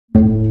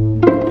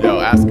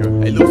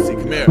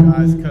here.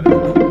 Guys, cut it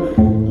off.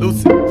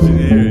 Lucy, she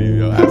didn't hear you,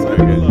 yo. Ask her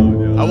again.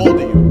 Alone, how old are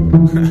you?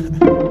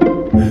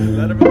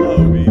 Let her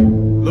alone, me.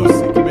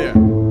 Lucy, come here.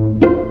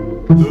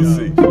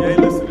 Lucy, she ain't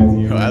listening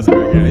to you. Yo, ask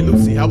her again. Hey,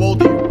 Lucy, how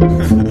old are you?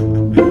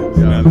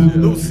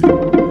 Lucy.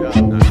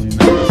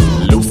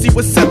 Lucy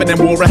was 7 and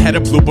wore a head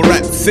of blue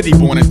barrettes. City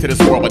born into this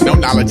world with no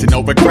knowledge and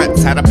no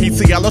regrets. Had a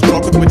piece of yellow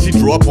chalk with which she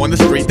drew up on the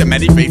street the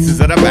many faces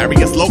of the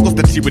various locals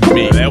that she would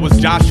meet. There was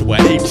Joshua,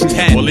 age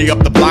 10, bully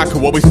up the block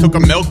who always took her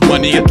milk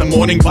money at the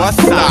morning bus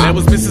stop. There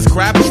was Mrs.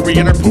 Crabtree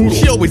and her poodle.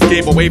 She always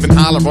gave a wave and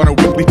holler on her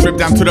weekly trip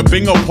down to the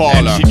bingo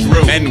parlor. And she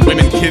drew men,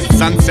 women, kids,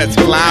 sunsets,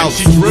 clouds.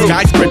 And she drew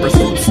skyscrapers,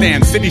 fruit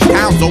stands, cities,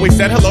 towns. Always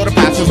said hello to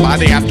passers-by.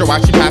 They asked her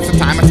why she passed the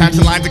time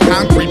attaching lines of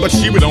concrete, but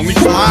she would only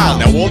smile.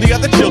 Now all the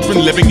other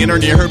children living in or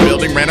near her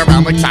building ran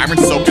around like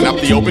tyrants, soaking up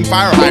the open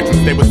fire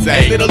hydrants. They would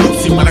say, hey, little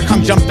Lucy, wanna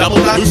come jump double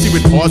dutch? Lucy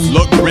would pause,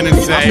 look, grin and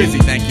say, I'm busy,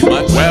 thank you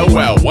much.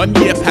 Well, 1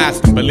 year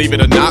passed, and believe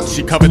it or not,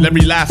 she covered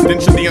every last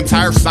inch of the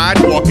entire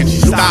sidewalk, and she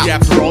stopped.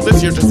 After all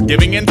this, you're just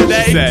giving in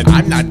today? She said,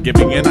 I'm not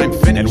giving in, I'm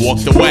finished, and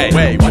walked away.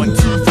 Wait, 1, 2,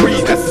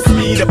 3, that's the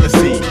speed of the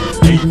C.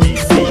 A, B,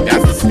 C,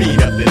 that's the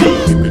speed of the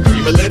D. You could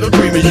dream a little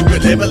dream, or you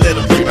could live a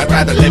little dream. I'd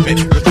rather live it.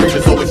 The dream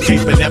is always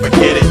chase, but never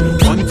get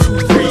it. 1, 2,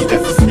 3,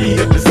 that's the speed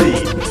of the C.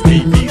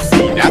 A, B,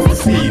 C, that's the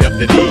speed of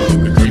the D. You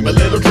could dream a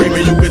little dream, or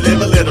you could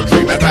live a little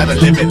dream. I'd rather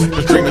live it.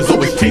 The dream is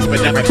always chase,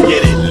 but never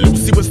get it.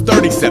 Lucy was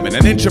 37,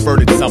 an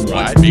introverted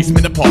somewhat.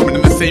 Basement apartment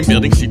in the same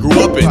building she grew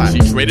up in. She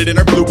traded in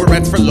her blue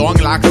barrettes for long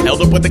locks,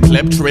 held up with a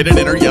clip, traded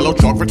in her yellow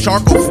chalk for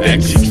charcoal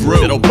sticks. She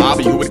drew little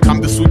Bobby who would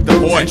come to sweep the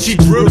porch. And she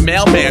drew the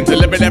mailman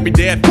delivered every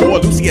day at 4.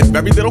 Lucy had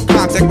very little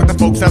contact with the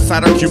folks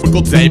outside her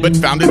cubicle day, but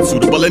found it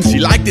suitable and she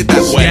liked it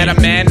that way. She had a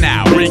man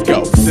now,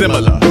 Rico,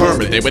 similar,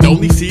 Herman. They would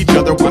only see each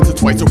other once or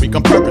twice a week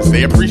on purpose.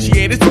 They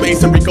appreciated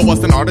space, and Rico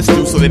was an artist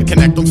too, so they'd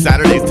connect on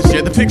Saturdays to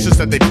share the pictures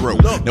that they drew.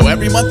 Now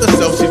every month or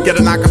so she'd get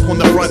a knock up on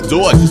the front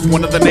door, just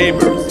one of the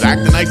neighbors.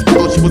 Acting nice but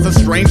thought she was a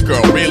strange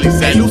girl, really.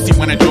 Say, Lucy,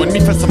 wanna join me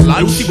for some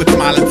lunch? Lucy would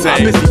smile and say,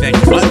 I'm busy, thank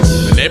you much.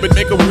 The neighbor'd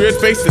make a weird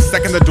face the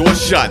second the door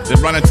shut,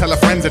 then run and tell her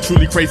friends how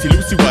truly crazy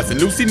Lucy was. And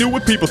Lucy knew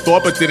what people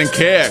thought but didn't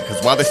care,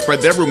 cause while they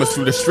spread their rumors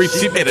through the streets,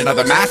 she made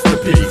another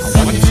masterpiece.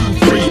 1,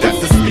 2, 3, that's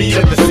the speed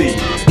of the C.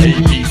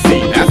 A, B, C,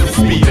 that's the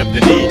speed of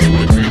the D. You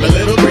could dream a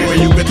little dream, or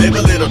you could live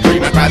a little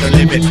dream. I'd rather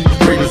live it.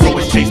 The dream is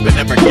always chase but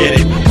never get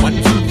it. 1,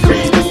 2,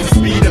 3, that's the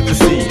speed of the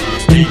C.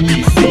 A,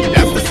 B, C,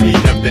 that's the speed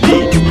of the D.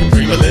 You could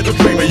dream a little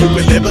dream, or you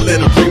could live a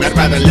little dream. I'd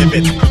rather live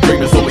it. The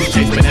dream is always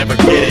chase but never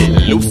get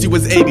it. Lucy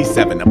was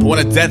 87, upon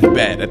a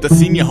deathbed at the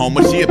senior home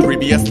where she had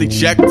previously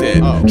checked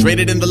it.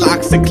 Traded in the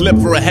locks and clip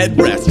for a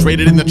headrest,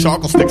 traded in the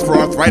charcoal sticks for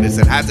arthritis.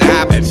 It had to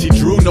happen. She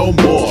drew no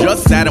more,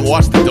 just sat and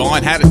watched the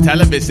dawn. Had a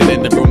television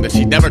in the room that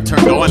she never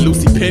turned on.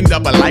 Lucy pinned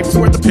up a life's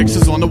worth of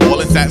pictures on the wall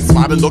and sat and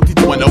smiled and looked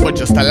each one over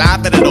just to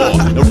laugh at it all.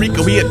 Now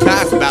Rico, he had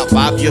passed about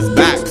 5 years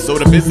back, so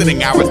the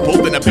visiting hours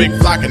pulled in a big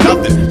flock of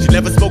nothing. She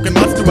never spoken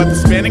much throughout the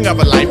spanning of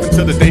her life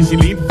until the day she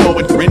leaned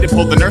forward, grinned and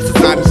pulled the nurse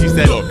aside and she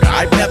said, look,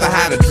 I've never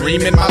had a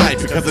dream in my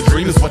life, because a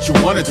dream is what you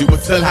want to do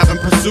but still haven't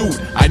pursued.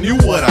 I knew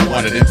what I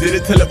wanted and did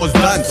it till it was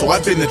done, so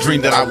I've been the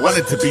dream that I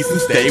wanted to be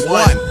since day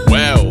one.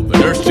 Well, the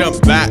nurse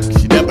jumped back.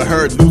 She never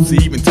heard Lucy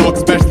even talk,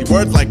 especially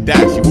words like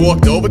that. She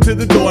walked over to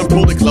the door and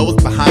pulled it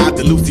closed behind.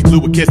 Then Lucy blew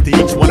a kiss to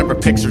each one of her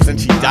pictures and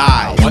she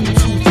died. 1, 2,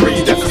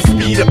 3, that's the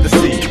speed of the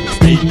C.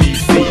 A, B,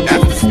 C,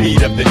 that's the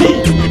speed of the D.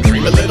 You could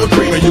dream a little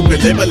dream, or you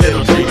could live a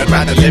little dream. I'd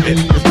rather live it.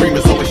 The dream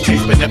is always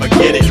chase but never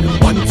get it.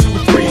 1, 2,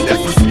 3,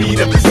 that's the speed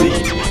of the C.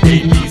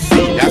 A, B, C,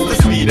 that's the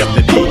speed of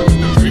the D. You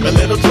could dream a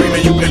little dream, or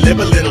you could live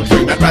a little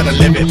dream. I'd rather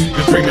live it.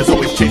 The dream is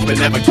always chase but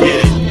never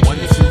get it. 1,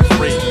 2,